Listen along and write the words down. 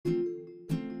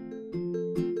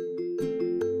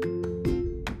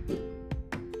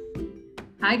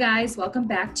Hi guys, welcome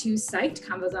back to Psyched,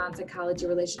 Convos on Psychology,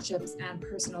 Relationships, and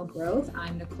Personal Growth.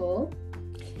 I'm Nicole.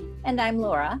 And I'm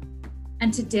Laura.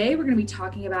 And today we're going to be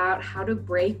talking about how to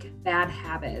break bad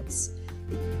habits.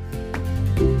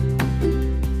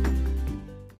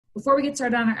 Before we get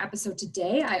started on our episode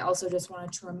today, I also just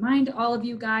wanted to remind all of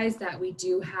you guys that we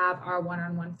do have our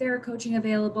one-on-one therapy coaching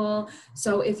available.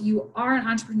 So if you are an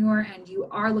entrepreneur and you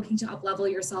are looking to up-level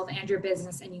yourself and your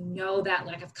business, and you know that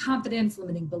lack of confidence,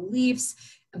 limiting beliefs,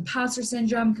 imposter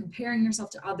syndrome, comparing yourself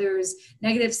to others,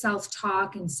 negative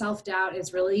self-talk and self-doubt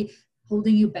is really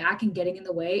holding you back and getting in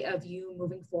the way of you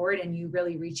moving forward and you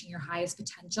really reaching your highest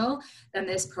potential, then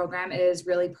this program is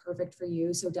really perfect for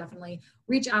you. So definitely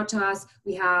reach out to us.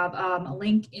 We have a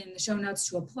link in the show notes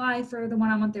to apply for the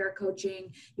one-on-one therapy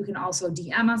coaching. You can also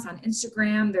DM us on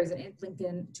Instagram. There's a link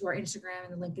to our Instagram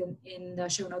and a link in the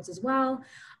show notes as well.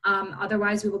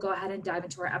 Otherwise, we will go ahead and dive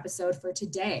into our episode for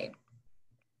today.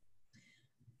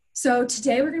 So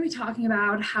today we're going to be talking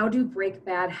about how to break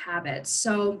bad habits.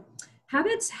 So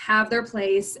habits have their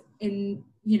place in,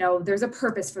 there's a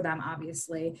purpose for them,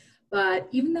 obviously. But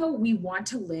even though we want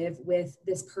to live with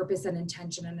this purpose and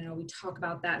intention, and I know we talk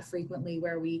about that frequently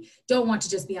where we don't want to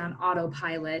just be on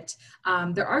autopilot,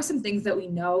 there are some things that we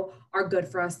know are good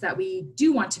for us that we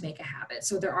do want to make a habit.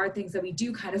 So there are things that we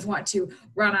do kind of want to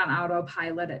run on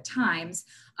autopilot at times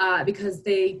because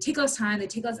they take less time, they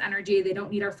take less energy, they don't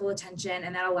need our full attention,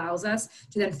 and that allows us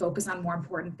to then focus on more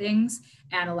important things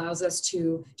and allows us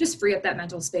to just free up that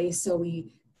mental space so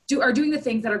we are doing the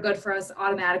things that are good for us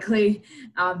automatically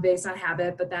based on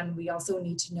habit, but then we also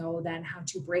need to know then how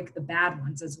to break the bad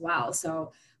ones as well.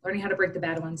 So learning how to break the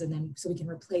bad ones and then so we can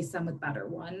replace them with better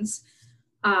ones.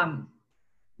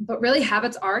 But really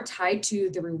habits are tied to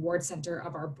the reward center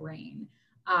of our brain.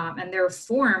 And they're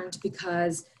formed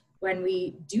because when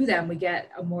we do them, we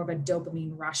get more of a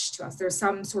dopamine rush to us. There's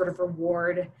some sort of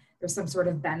reward, there's some sort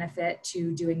of benefit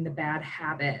to doing the bad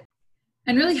habit.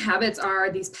 And really habits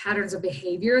are these patterns of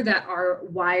behavior that are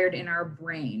wired in our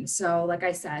brain. So like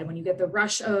I said, when you get the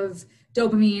rush of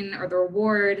dopamine or the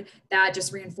reward, that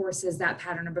just reinforces that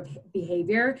pattern of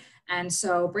behavior. And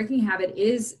so breaking habit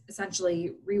is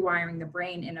essentially rewiring the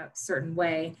brain in a certain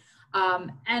way.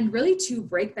 And really to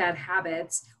break bad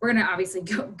habits, we're going to obviously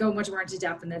go much more into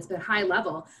depth in this, but high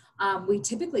level, we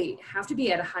typically have to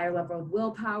be at a higher level of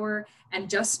willpower and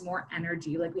just more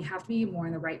energy. Like we have to be more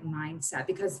in the right mindset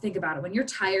because think about it. When you're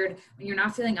tired, when you're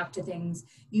not feeling up to things,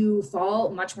 you fall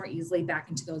much more easily back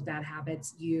into those bad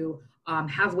habits. You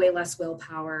have way less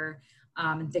willpower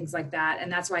and things like that.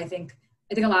 And that's why I think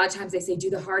a lot of times they say do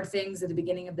the hard things at the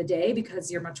beginning of the day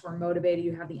because you're much more motivated,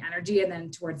 you have the energy, and then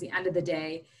towards the end of the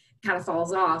day, kind of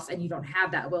falls off and you don't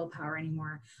have that willpower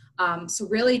anymore. So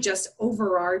really just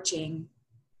overarching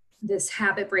this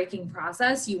habit breaking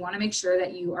process, you want to make sure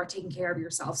that you are taking care of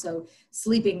yourself. So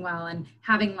sleeping well and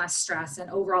having less stress and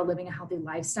overall living a healthy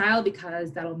lifestyle,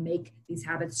 because that'll make these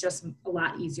habits just a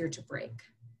lot easier to break.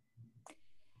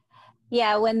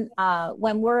 Yeah, when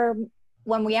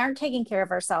we aren't taking care of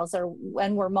ourselves or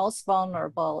when we're most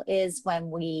vulnerable is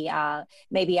when we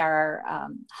maybe are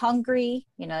hungry,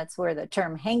 that's where the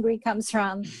term hangry comes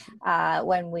from,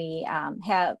 when we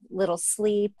have little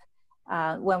sleep,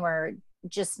 when we're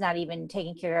just not even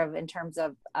taking care of in terms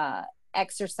of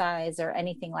exercise or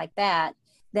anything like that,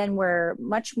 then we're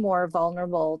much more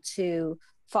vulnerable to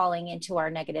falling into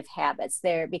our negative habits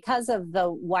there because of the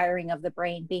wiring of the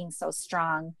brain being so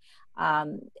strong.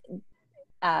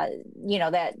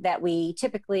 That we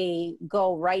typically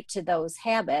go right to those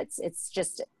habits. It's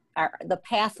just the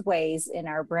pathways in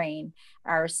our brain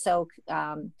are so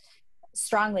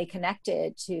strongly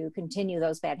connected to continue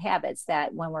those bad habits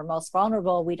that when we're most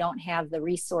vulnerable, we don't have the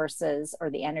resources or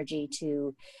the energy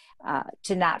to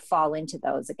not fall into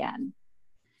those again.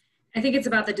 I think it's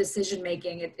about the decision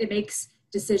making. It makes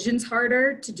decisions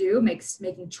harder to do,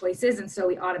 making choices. And so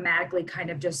we automatically kind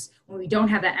of just, when we don't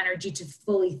have that energy to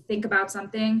fully think about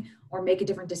something or make a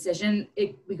different decision,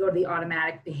 we go to the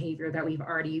automatic behavior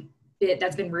that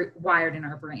that's been wired in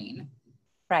our brain.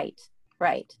 Right.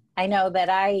 I know that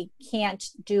I can't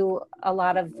do a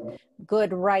lot of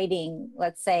good writing,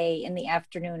 let's say in the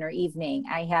afternoon or evening.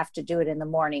 I have to do it in the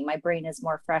morning. My brain is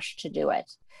more fresh to do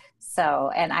it.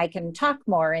 So, and I can talk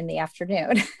more in the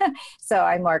afternoon. So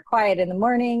I'm more quiet in the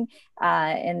morning,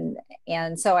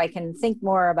 and so I can think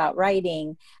more about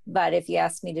writing. But if you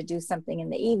ask me to do something in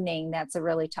the evening, that's a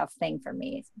really tough thing for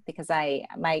me because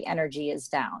my energy is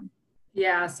down.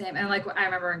 Yeah, same. And like I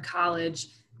remember in college,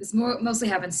 this mostly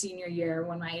happened senior year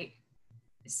when my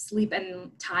sleep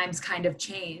and times kind of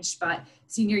changed. But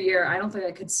senior year, I don't think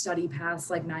I could study past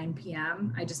like 9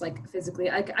 p.m. I just like physically,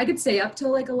 I could stay up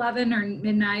till like 11 or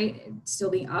midnight, still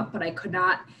be up, but I could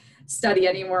not study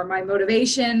anymore. My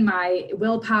motivation, my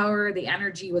willpower, the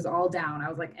energy was all down. I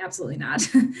was like, absolutely not.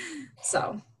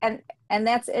 So. And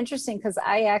that's interesting because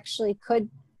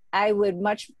I would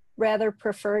much rather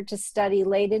prefer to study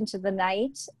late into the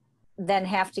night than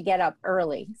have to get up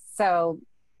early. So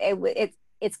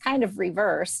it's kind of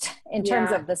reversed in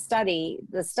terms Yeah. of the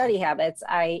study habits.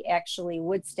 I actually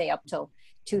would stay up till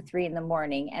 2, 3 in the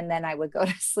morning, and then I would go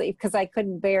to sleep because I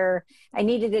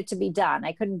needed it to be done.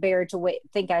 I couldn't bear to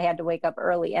think I had to wake up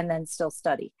early and then still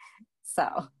study. So,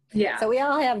 Yeah. so we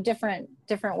all have different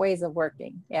ways of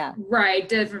working. Yeah. Right,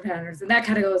 different patterns, and that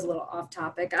kind of goes a little off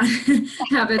topic on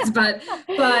habits, but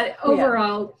Yeah.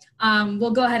 overall,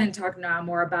 we'll go ahead and talk now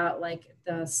more about like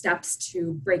the steps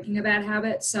to breaking a bad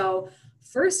habit. So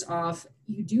first off,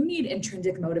 you do need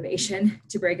intrinsic motivation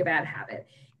to break a bad habit.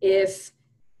 If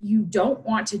you don't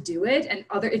want to do it, and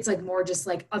it's like more just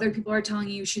like other people are telling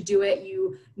you should do it,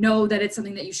 you know that it's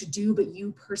something that you should do, but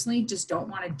you personally just don't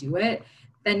want to do it,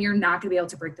 then you're not going to be able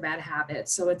to break the bad habit.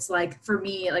 So it's like, for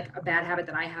me, like a bad habit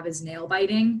that I have is nail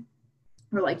biting,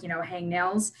 or like, hang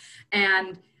nails.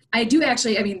 And I do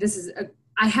actually, I mean,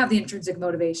 I have the intrinsic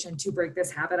motivation to break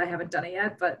this habit. I haven't done it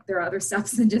yet, but there are other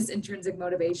steps than just intrinsic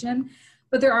motivation.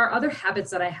 But there are other habits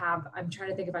that I have. I'm trying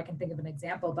to think if I can think of an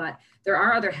example, but there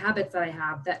are other habits that I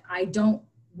have that I don't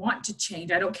want to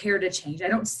change. I don't care to change. I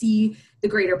don't see the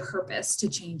greater purpose to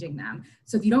changing them.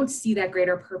 So if you don't see that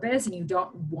greater purpose and you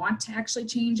don't want to actually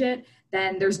change it,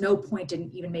 then there's no point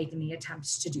in even making the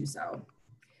attempts to do so.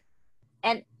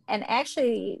 And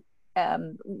actually,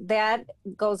 that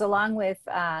goes along with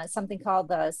something called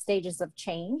the stages of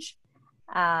change.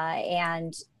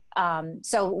 And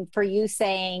so for you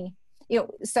saying,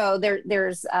 so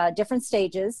there's different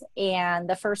stages, and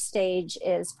the first stage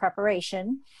is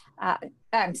preparation.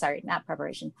 I'm sorry, not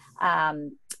preparation,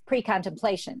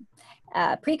 pre-contemplation.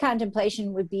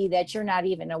 Pre-contemplation would be that you're not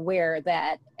even aware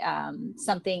that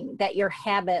something, that your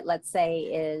habit, let's say,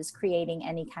 is creating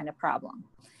any kind of problem.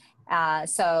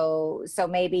 So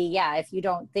maybe, yeah, if you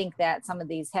don't think that some of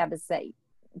these habits that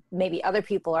maybe other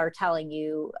people are telling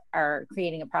you are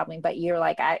creating a problem, but you're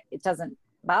like, it doesn't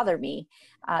bother me,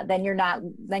 then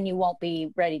you won't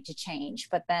be ready to change.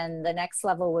 But then the next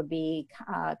level would be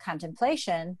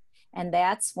contemplation. And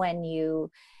that's when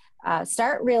you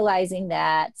start realizing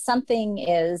that something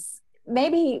is,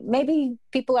 maybe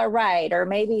people are right, or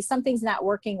maybe something's not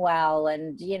working well,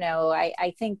 and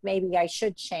I think maybe I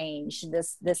should change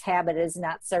this habit is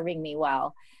not serving me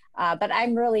well, but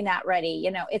I'm really not ready.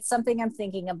 It's something I'm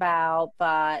thinking about,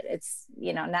 but it's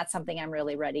not something I'm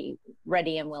really ready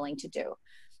and willing to do.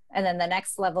 And then the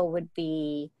next level would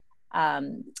be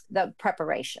the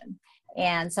preparation.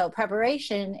 And so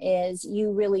preparation is,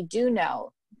 you really do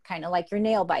know, kind of like your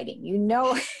nail biting,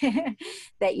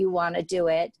 that you want to do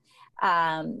it.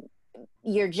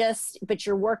 But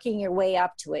you're working your way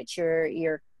up to it.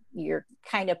 You're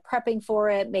kind of prepping for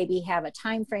it, maybe have a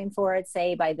time frame for it,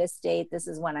 say by this date, this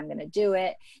is when I'm going to do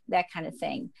it, that kind of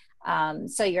thing.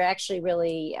 So you're actually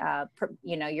really,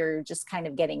 you're just kind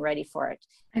of getting ready for it.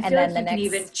 I feel like you can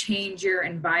even change your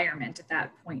environment at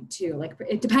that point too. Like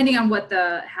depending on what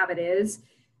the habit is,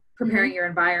 preparing your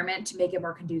environment to make it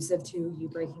more conducive to you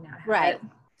breaking that habit. Right.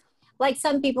 Like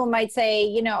some people might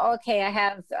say, okay, I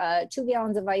have 2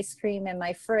 gallons of ice cream in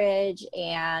my fridge,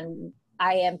 and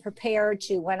I am prepared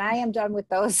to, when I am done with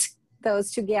those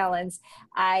 2 gallons,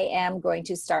 I am going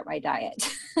to start my diet.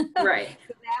 Right.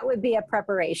 So that would be a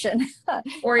preparation.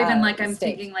 Or even like I'm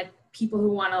thinking like people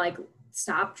who want to like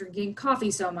stop drinking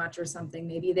coffee so much or something.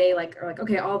 Maybe they are like,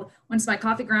 okay, once my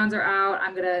coffee grounds are out,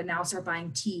 I'm gonna now start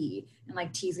buying tea, and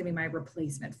like tea's gonna be my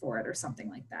replacement for it or something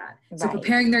like that. Right. So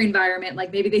preparing their environment,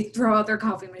 like maybe they throw out their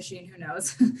coffee machine, who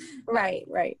knows? Right.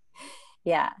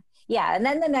 Yeah. And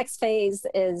then the next phase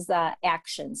is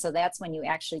action. So that's when you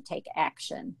actually take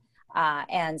action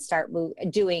and start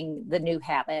doing the new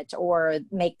habit or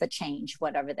make the change,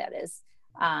 whatever that is.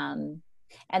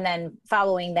 And then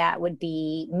following that would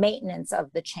be maintenance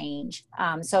of the change.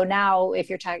 So now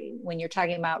when you're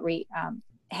talking about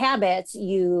habits,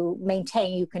 you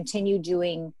continue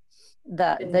doing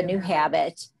the new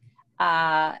habit.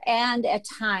 And at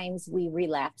times we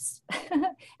relapse.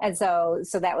 And so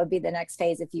that would be the next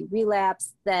phase. If you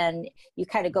relapse, then you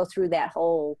kind of go through that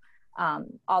whole,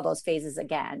 all those phases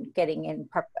again, getting in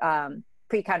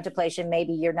pre-contemplation.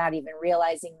 Maybe you're not even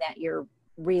realizing that you're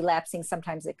relapsing.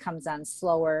 Sometimes it comes on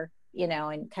slower,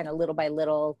 and kind of little by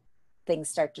little things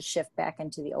start to shift back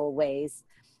into the old ways.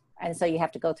 And so you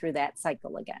have to go through that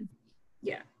cycle again.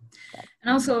 Yeah.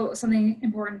 And also something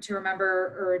important to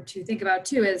remember or to think about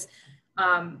too is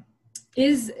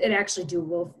it actually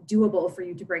doable for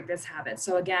you to break this habit?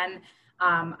 So again,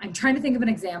 I'm trying to think of an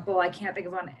example. I can't think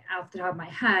of one off the top of my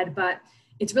head, but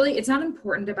it's not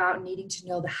important about needing to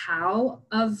know the how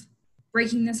of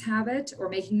breaking this habit or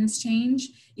making this change.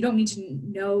 You don't need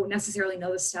to necessarily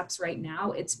know the steps right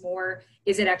now. It's more,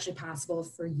 is it actually possible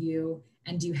for you?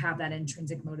 And do you have that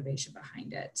intrinsic motivation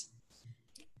behind it?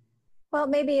 Well,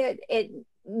 maybe it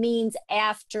means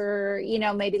after,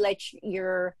 maybe like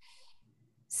you're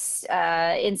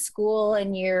in school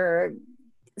and you're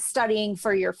studying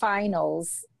for your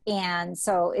finals. And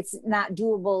so it's not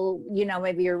doable,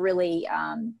 maybe you're really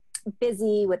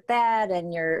busy with that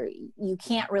and you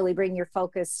can't really bring your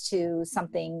focus to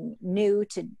something new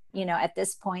to, at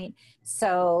this point.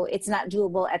 So it's not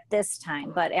doable at this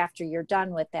time, but after you're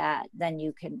done with that, then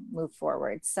you can move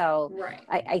forward. So right.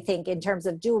 I think in terms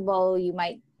of doable,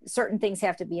 certain things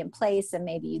have to be in place and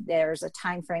maybe there's a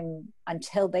time frame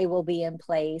until they will be in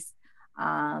place.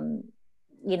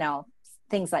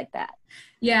 Things like that.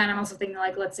 Yeah. And I'm also thinking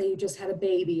like, let's say you just had a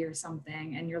baby or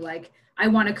something and you're like, I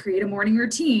want to create a morning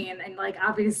routine. And like,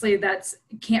 obviously that's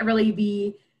can't really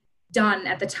be done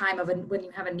at the time of when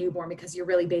you have a newborn because you're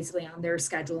really basically on their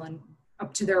schedule and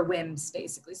up to their whims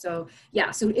basically. So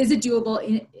yeah. So is it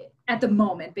doable at the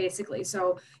moment basically?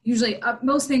 So usually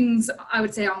most things, I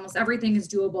would say almost everything is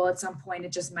doable at some point.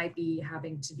 It just might be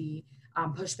having to be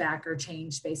pushed back or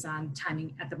changed based on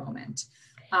timing at the moment.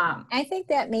 I think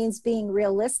that means being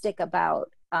realistic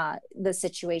about the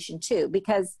situation too,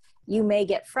 because you may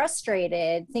get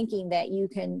frustrated thinking that you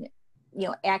can,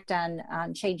 act on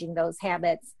changing those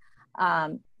habits,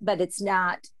 but it's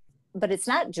not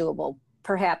doable.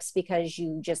 Perhaps because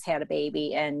you just had a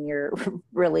baby and you're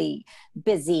really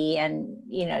busy and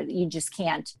you just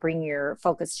can't bring your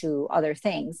focus to other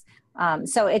things.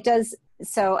 So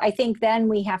I think then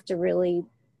we have to really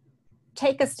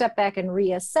take a step back and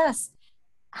reassess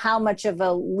how much of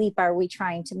a leap are we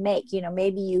trying to make.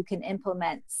 Maybe you can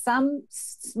implement some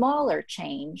smaller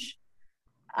change,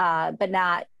 but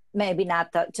maybe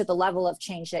not to the level of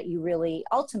change that you really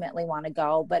ultimately want to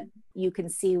go, but you can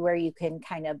see where you can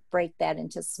kind of break that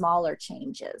into smaller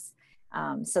changes.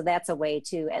 So that's a way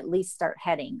to at least start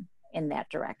heading in that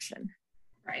direction.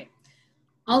 Right.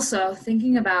 Also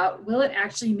thinking about, will it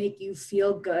actually make you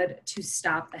feel good to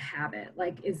stop the habit?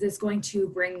 Like, is this going to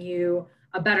bring you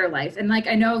a better life? And like,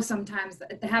 I know sometimes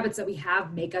the habits that we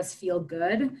have make us feel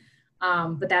good,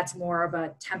 but that's more of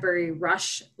a temporary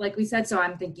rush, like we said. So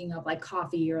I'm thinking of like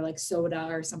coffee or like soda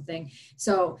or something.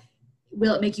 So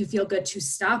will it make you feel good to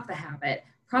stop the habit?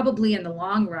 Probably in the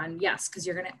long run, yes, because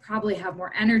you're going to probably have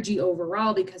more energy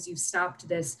overall because you've stopped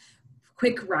this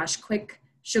quick rush, quick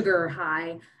sugar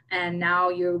high, and now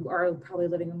you are probably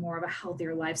living a more of a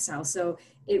healthier lifestyle. So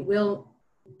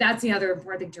that's the other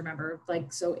important thing to remember.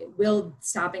 Like, so will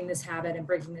stopping this habit and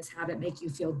breaking this habit make you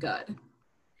feel good?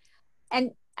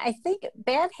 And I think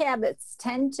bad habits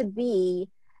tend to be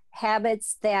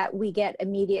habits that we get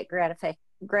immediate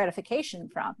gratification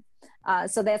from.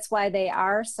 So that's why they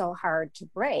are so hard to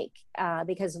break,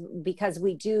 because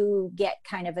we do get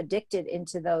kind of addicted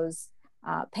into those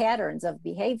patterns of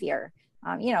behavior.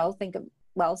 Think of,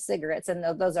 cigarettes, and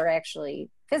those are actually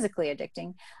physically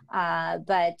addicting.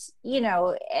 But,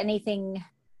 anything,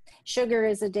 sugar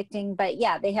is addicting, but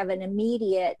yeah, they have an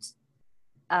immediate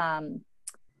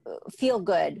feel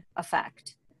good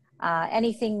effect.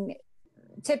 Anything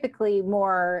typically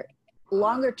more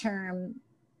longer term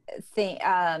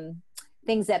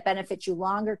things that benefit you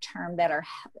longer term that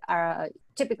are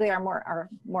typically are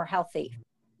more healthy.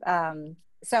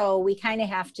 So we kind of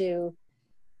have to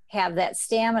have that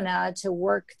stamina to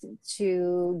work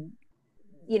to,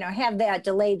 have that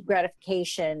delayed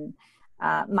gratification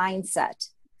mindset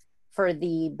for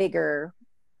the bigger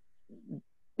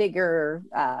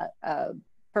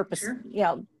purpose, Sure.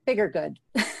 Bigger good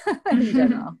in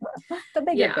general, the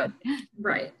bigger good.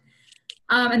 Right.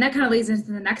 And that kind of leads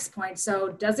into the next point.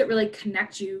 So does it really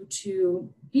connect you to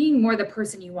being more the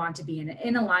person you want to be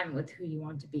in alignment with who you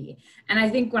want to be? And I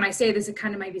think when I say this, it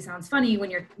kind of maybe sounds funny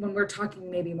when we're talking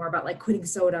maybe more about like quitting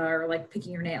soda or like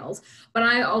picking your nails. But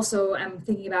I also am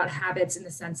thinking about habits in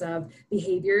the sense of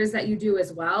behaviors that you do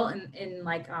as well. And in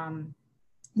like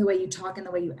the way you talk and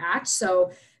the way you act.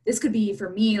 So this could be for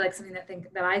me, like something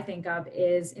that I think of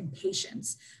is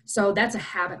impatience. So that's a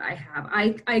habit I have.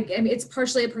 I mean, it's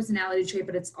partially a personality trait,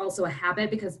 but it's also a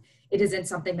habit because it isn't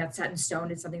something that's set in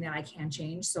stone. It's something that I can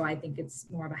change. So I think it's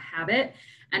more of a habit.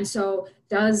 And so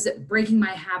does breaking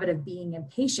my habit of being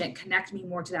impatient connect me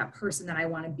more to that person that I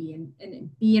want to be and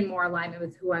be in more alignment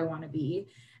with who I want to be?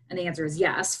 And the answer is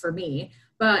yes for me.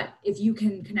 But if you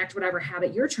can connect whatever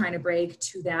habit you're trying to break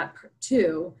to that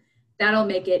too, that'll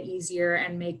make it easier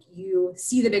and make you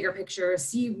see the bigger picture,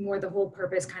 see more the whole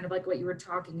purpose, kind of like what you were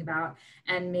talking about,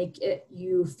 and make it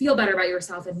you feel better about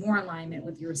yourself and more alignment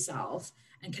with yourself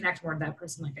and connect more to that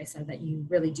person, like I said, that you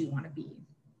really do want to be.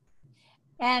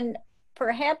 And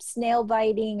perhaps nail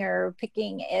biting or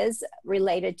picking is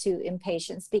related to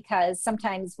impatience, because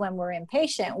sometimes when we're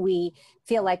impatient, we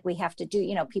feel like we have to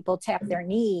do, people tap their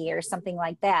knee or something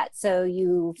like that. So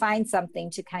you find something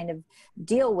to kind of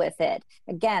deal with it.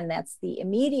 Again, that's the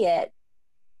immediate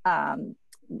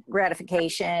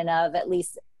gratification of at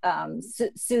least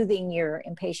soothing your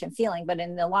impatient feeling. But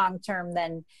in the long term,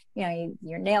 then,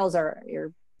 your nails are,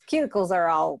 your cuticles are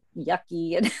all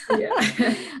yucky and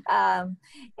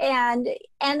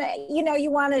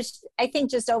you want to, I think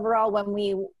just overall when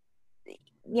we,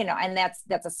 and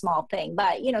that's a small thing,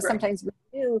 but right. Sometimes we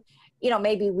do,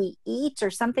 maybe we eat or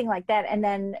something like that. And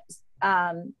then,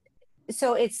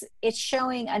 so it's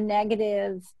showing a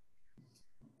negative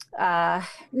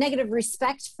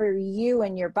respect for you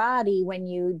and your body when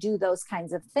you do those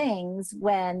kinds of things,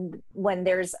 when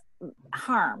there's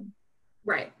harm.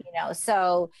 Right.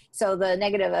 So the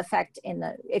negative effect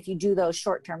if you do those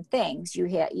short-term things,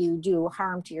 you do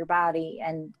harm to your body.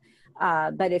 And,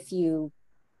 but if you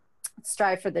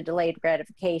strive for the delayed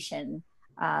gratification,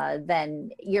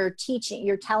 then you're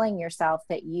telling yourself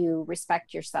that you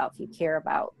respect yourself, you care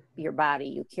about your body,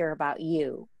 you care about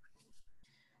you.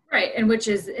 Right. And which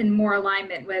is in more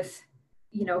alignment with,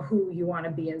 who you want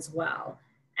to be as well.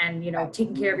 And,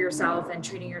 taking care of yourself and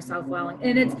treating yourself well.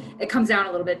 And it comes down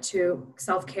a little bit to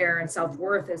self-care and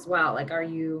self-worth as well. Like, are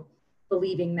you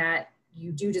believing that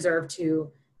you do deserve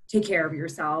to take care of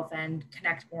yourself and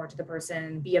connect more to the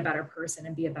person, be a better person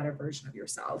and be a better version of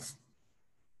yourself?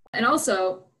 And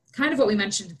also, kind of what we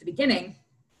mentioned at the beginning,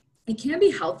 it can be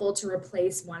helpful to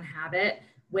replace one habit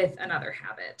with another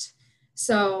habit.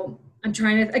 So I'm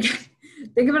trying to, again,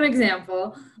 think of an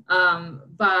example,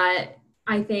 but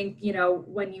I think,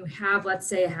 when you have, let's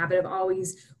say, a habit of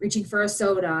always reaching for a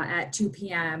soda at 2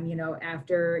 p.m.,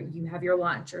 after you have your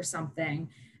lunch or something,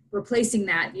 replacing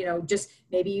that, just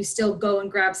maybe you still go and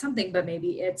grab something, but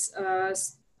maybe it's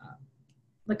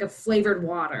like a flavored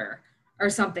water or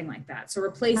something like that. So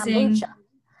replacing,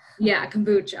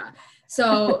 kombucha.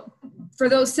 So for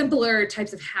those simpler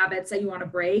types of habits that you want to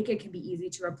break, it can be easy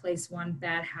to replace one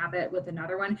bad habit with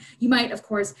another one. You might, of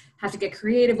course, have to get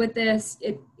creative with this.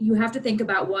 You have to think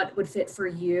about what would fit for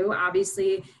you.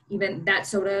 Obviously, even that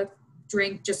soda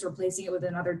drink, just replacing it with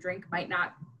another drink might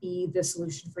not be the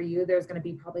solution for you. There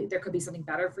could be something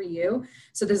better for you.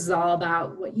 So this is all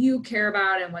about what you care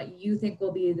about and what you think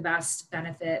will be the best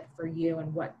benefit for you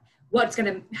and what's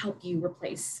going to help you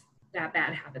replace that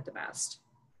bad habit the best.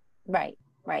 Right.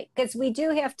 Because we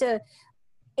do have to,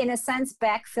 in a sense,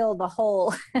 backfill the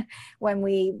hole when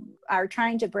we are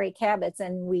trying to break habits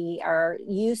and we are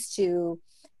used to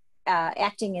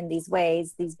acting in these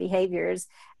ways, these behaviors.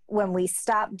 When we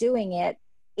stop doing it,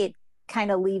 it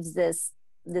kind of leaves this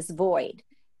void.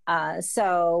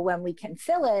 So when we can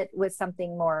fill it with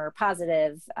something more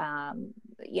positive,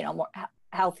 more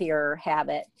healthier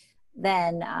habit,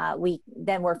 then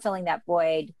we're filling that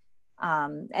void.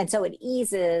 And so it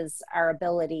eases our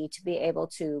ability to be able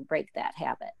to break that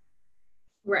habit.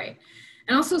 Right.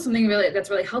 And also something that's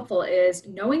really helpful is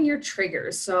knowing your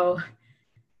triggers. So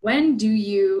when do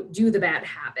you do the bad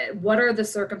habit? What are the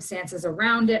circumstances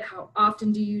around it? How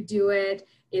often do you do it?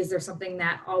 Is there something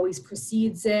that always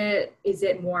precedes it? Is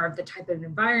it more of the type of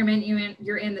environment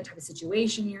you're in, the type of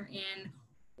situation you're in?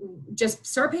 Just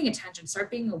start paying attention, start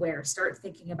being aware, start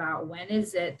thinking about when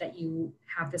is it that you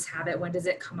have this habit? When does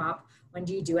it come up? When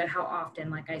do you do it? How often,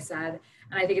 like I said?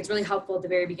 And I think it's really helpful at the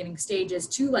very beginning stages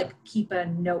to keep a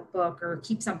notebook or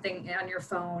keep something on your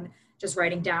phone, just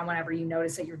writing down whenever you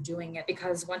notice that you're doing it.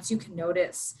 Because once you can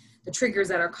notice the triggers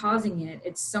that are causing it,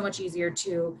 it's so much easier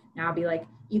to now be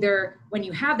either when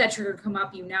you have that trigger come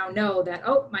up, you now know that,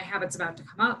 oh, my habit's about to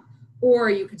come up.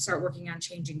 Or you can start working on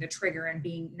changing the trigger and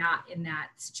being not in that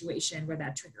situation where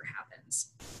that trigger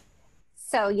happens.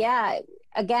 So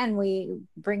again, we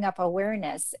bring up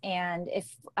awareness. And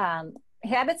if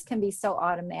habits can be so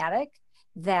automatic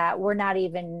that we're not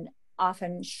even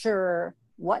often sure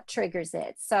what triggers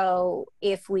it. So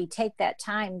if we take that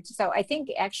time, so I think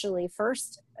actually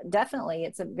first, definitely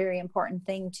it's a very important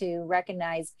thing to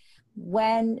recognize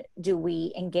when do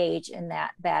we engage in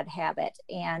that bad habit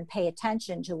and pay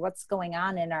attention to what's going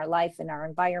on in our life, in our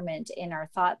environment, in our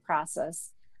thought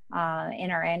process,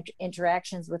 in our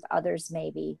interactions with others,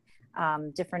 maybe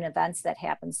different events that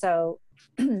happen. So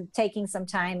taking some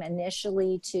time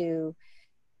initially to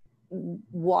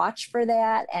watch for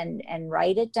that and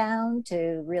write it down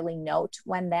to really note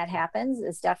when that happens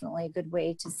is definitely a good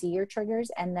way to see your triggers.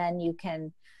 And then you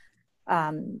can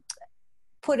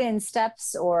put in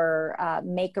steps or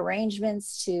make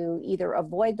arrangements to either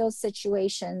avoid those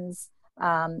situations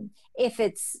if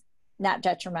it's not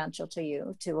detrimental to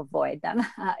you, to avoid them,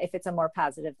 if it's a more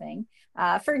positive thing.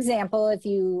 For example, if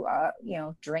you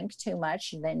drink too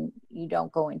much, then you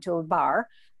don't go into a bar.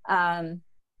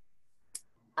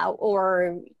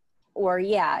 Or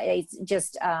yeah, it's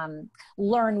just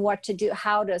learn what to do,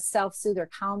 how to self-soothe or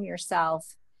calm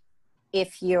yourself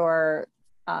if you're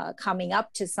coming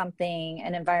up to something,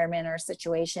 an environment or a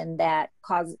situation that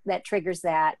triggers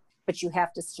that, but you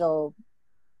have to still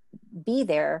be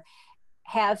there.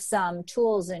 Have some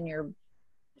tools in your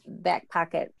back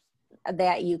pocket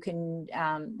that you can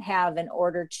have in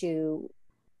order to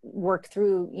work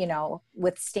through,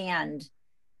 withstand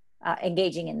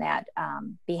engaging in that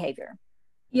behavior.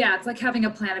 Yeah, it's like having a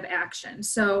plan of action.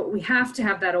 So we have to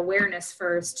have that awareness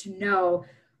first to know,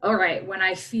 all right, when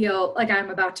I feel like I'm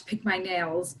about to pick my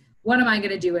nails, what am I going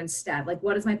to do instead? Like,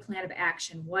 what is my plan of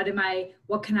action? What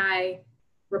can I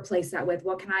replace that with?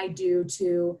 What can I do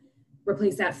to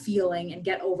replace that feeling and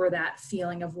get over that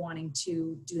feeling of wanting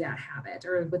to do that habit?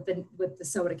 Or with the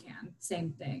soda can,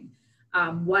 same thing.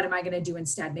 What am I going to do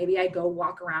instead? Maybe I go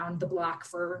walk around the block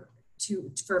for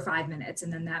 5 minutes,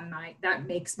 and then that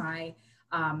makes my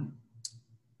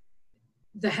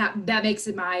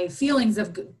my feelings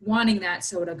of wanting that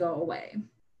soda go away.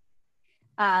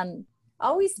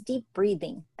 Always deep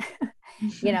breathing.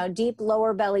 Deep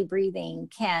lower belly breathing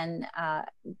can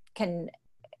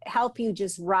help you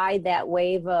just ride that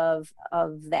wave of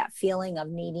that feeling of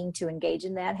needing to engage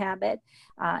in that habit.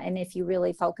 And if you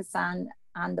really focus on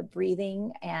the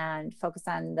breathing and focus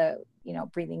on the,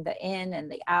 breathing the in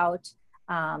and the out,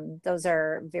 those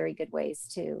are very good ways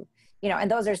to,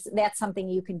 and that's something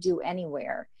you can do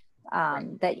anywhere.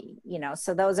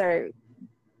 So those are,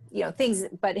 things,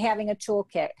 but having a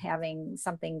toolkit, having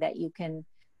something that you can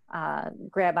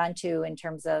grab onto in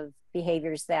terms of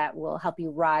behaviors that will help you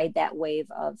ride that wave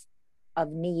of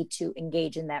need to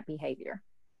engage in that behavior.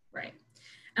 Right.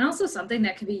 And also something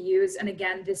that can be used, and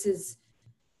again, this is,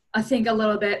 I think, a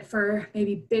little bit for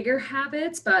maybe bigger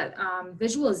habits, but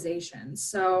visualization.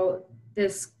 So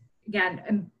this,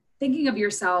 again, thinking of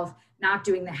yourself not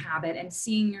doing the habit and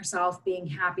seeing yourself being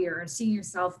happier and seeing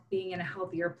yourself being in a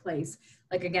healthier place.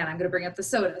 Like, again, I'm going to bring up the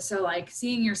soda. So like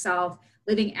seeing yourself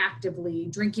living actively,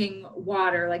 drinking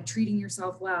water, like treating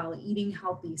yourself well, eating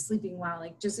healthy, sleeping well,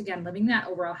 like just, again, living that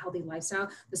overall healthy lifestyle.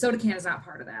 The soda can is not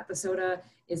part of that. The soda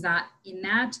is not in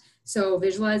that. So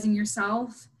visualizing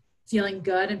yourself feeling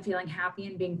good and feeling happy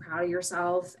and being proud of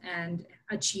yourself and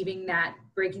achieving that,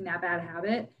 breaking that bad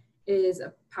habit is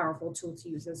a powerful tool to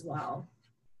use as well.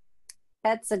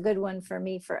 That's a good one for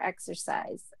me for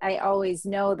exercise. I always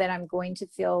know that I'm going to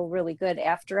feel really good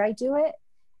after I do it.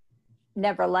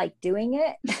 Never like doing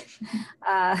it,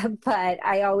 but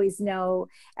I always know,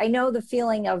 the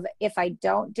feeling of if I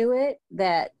don't do it,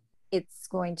 that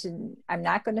I'm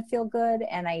not going to feel good.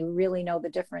 And I really know the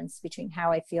difference between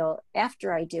how I feel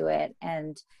after I do it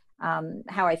and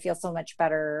how I feel so much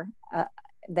better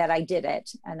that I did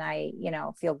it, and I,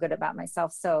 feel good about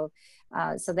myself. So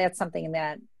that's something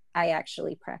that I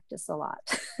actually practice a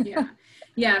lot.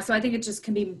 Yeah. So I think it just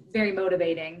can be very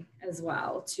motivating as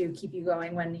well to keep you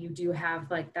going when you do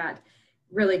have like that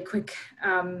really quick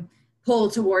pull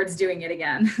towards doing it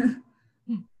again.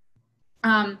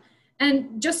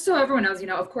 And just so everyone knows,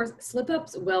 of course,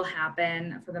 slip-ups will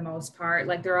happen for the most part.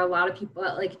 Like there are a lot of people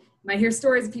that, like, you might hear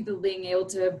stories of people being able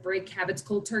to break habits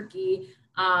cold turkey,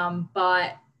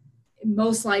 but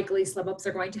most likely slip-ups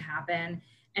are going to happen.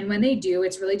 And when they do,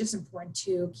 it's really just important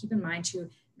to keep in mind to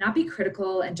not be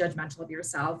critical and judgmental of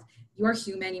yourself. You're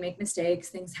human, you make mistakes,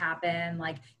 things happen.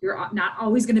 Like you're not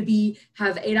always going to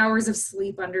have 8 hours of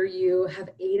sleep under you,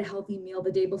 ate a healthy meal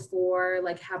the day before,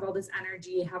 like have all this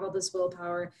energy, have all this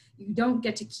willpower. You don't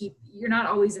get to you're not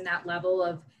always in that level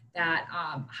of that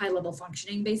high level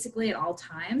functioning basically at all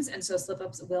times. And so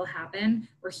slip-ups will happen.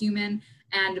 We're human,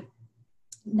 and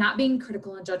not being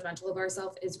critical and judgmental of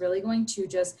ourselves is really going to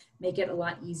just make it a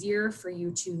lot easier for you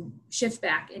to shift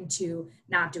back into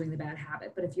not doing the bad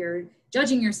habit. But if you're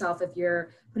judging yourself, if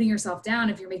you're putting yourself down,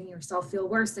 if you're making yourself feel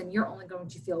worse, then you're only going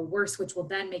to feel worse, which will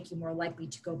then make you more likely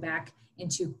to go back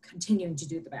into continuing to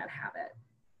do the bad habit.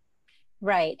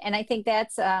 Right. And I think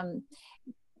that's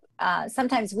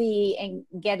sometimes we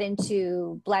get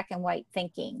into black and white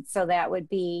thinking. So that would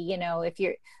be,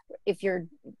 if you're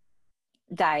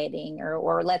dieting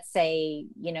or let's say,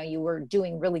 you were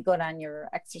doing really good on your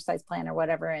exercise plan or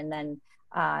whatever, and then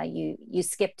you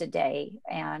skipped a day,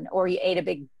 or you ate a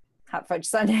big hot fudge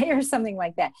sundae or something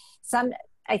like that.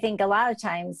 I think a lot of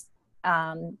times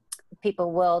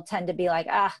people will tend to be like,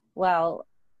 well,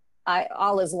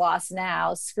 all is lost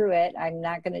now. Screw it. I'm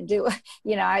not going to do it.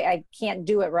 I can't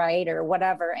do it right or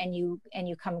whatever. And you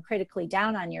come critically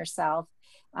down on yourself.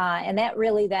 And that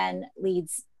really then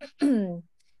leads,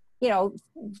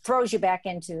 throws you back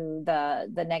into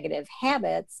the negative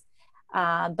habits.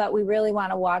 But we really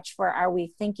want to watch for, are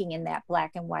we thinking in that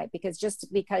black and white? Because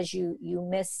just because you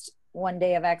missed one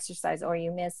day of exercise, or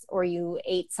you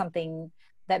ate something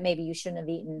that maybe you shouldn't have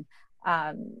eaten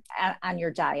on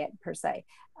your diet per se,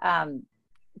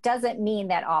 doesn't mean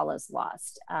that all is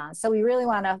lost. So we really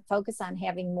want to focus on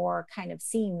having more kind of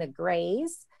seeing the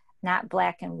grays, not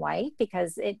black and white,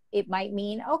 because it might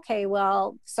mean, okay,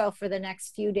 well, so for the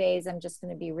next few days, I'm just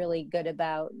going to be really good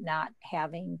about not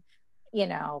having,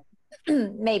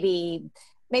 maybe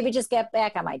just get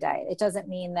back on my diet. It doesn't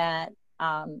mean that,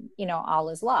 all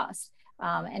is lost.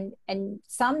 And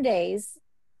some days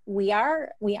we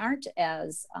aren't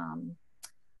as,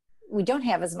 we don't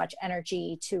have as much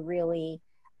energy to really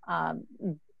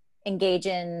engage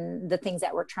in the things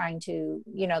that we're trying to,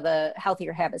 the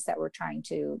healthier habits that we're trying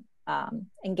to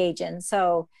engage in.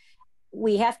 So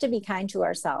we have to be kind to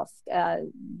ourselves.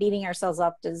 Beating ourselves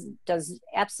up does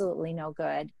absolutely no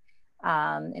good.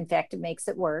 In fact, it makes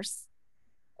it worse.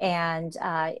 And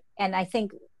I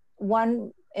think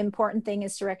one important thing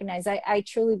is to recognize, I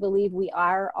truly believe we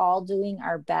are all doing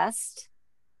our best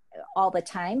all the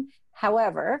time.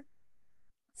 However,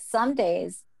 some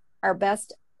days our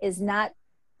best is not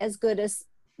as good as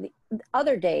the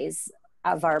other days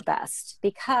of our best,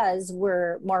 because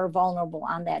we're more vulnerable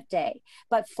on that day.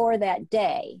 But for that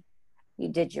day, you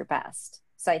did your best.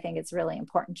 So I think it's really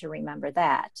important to remember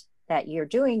that you're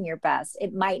doing your best.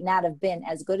 It might not have been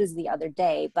as good as the other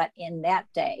day, but in that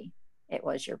day, it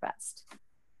was your best.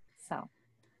 So.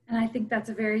 And I think that's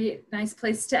a very nice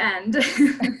place to end.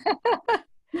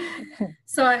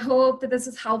 So I hope that this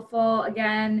is helpful.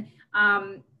 Again,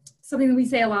 something that we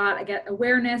say a lot, again,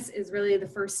 awareness is really the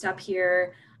first step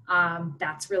here.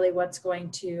 That's really what's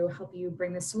going to help you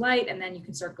bring this to light. And then you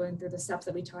can start going through the steps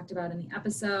that we talked about in the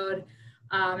episode.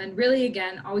 And really,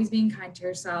 again, always being kind to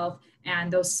yourself,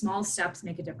 and those small steps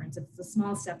make a difference. It's the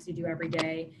small steps you do every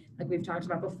day, like we've talked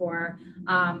about before.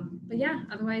 But yeah,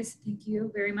 otherwise, thank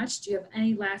you very much. Do you have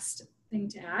any last thing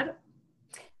to add?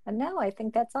 No, I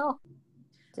think that's all.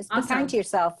 Just awesome. Be kind to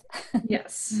yourself.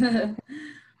 Yes.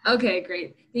 Okay,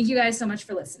 great. Thank you guys so much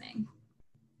for listening.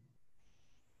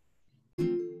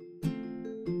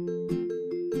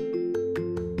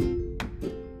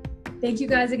 Thank you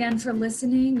guys again for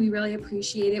listening. We really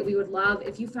appreciate it. We would love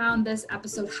if you found this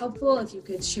episode helpful, if you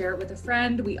could share it with a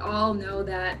friend. We all know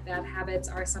that bad habits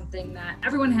are something that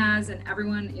everyone has, and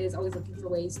everyone is always looking for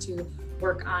ways to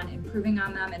work on improving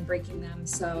on them and breaking them.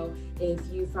 So if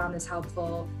you found this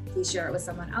helpful, please share it with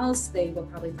someone else. They will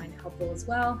probably find it helpful as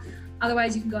well.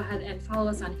 Otherwise, you can go ahead and follow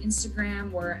us on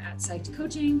Instagram. We're at Psyched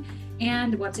Coaching.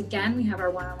 And once again, we have our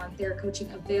one-on-one therapy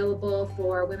coaching available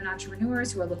for women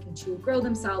entrepreneurs who are looking to grow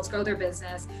themselves, grow their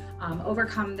business,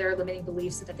 overcome their limiting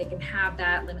beliefs so that they can have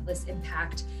that limitless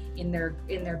impact in their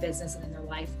business and in their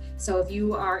life. So if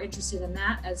you are interested in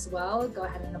that as well, go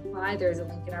ahead and apply. There's a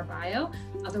link in our bio.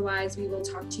 Otherwise, we will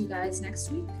talk to you guys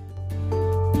next week.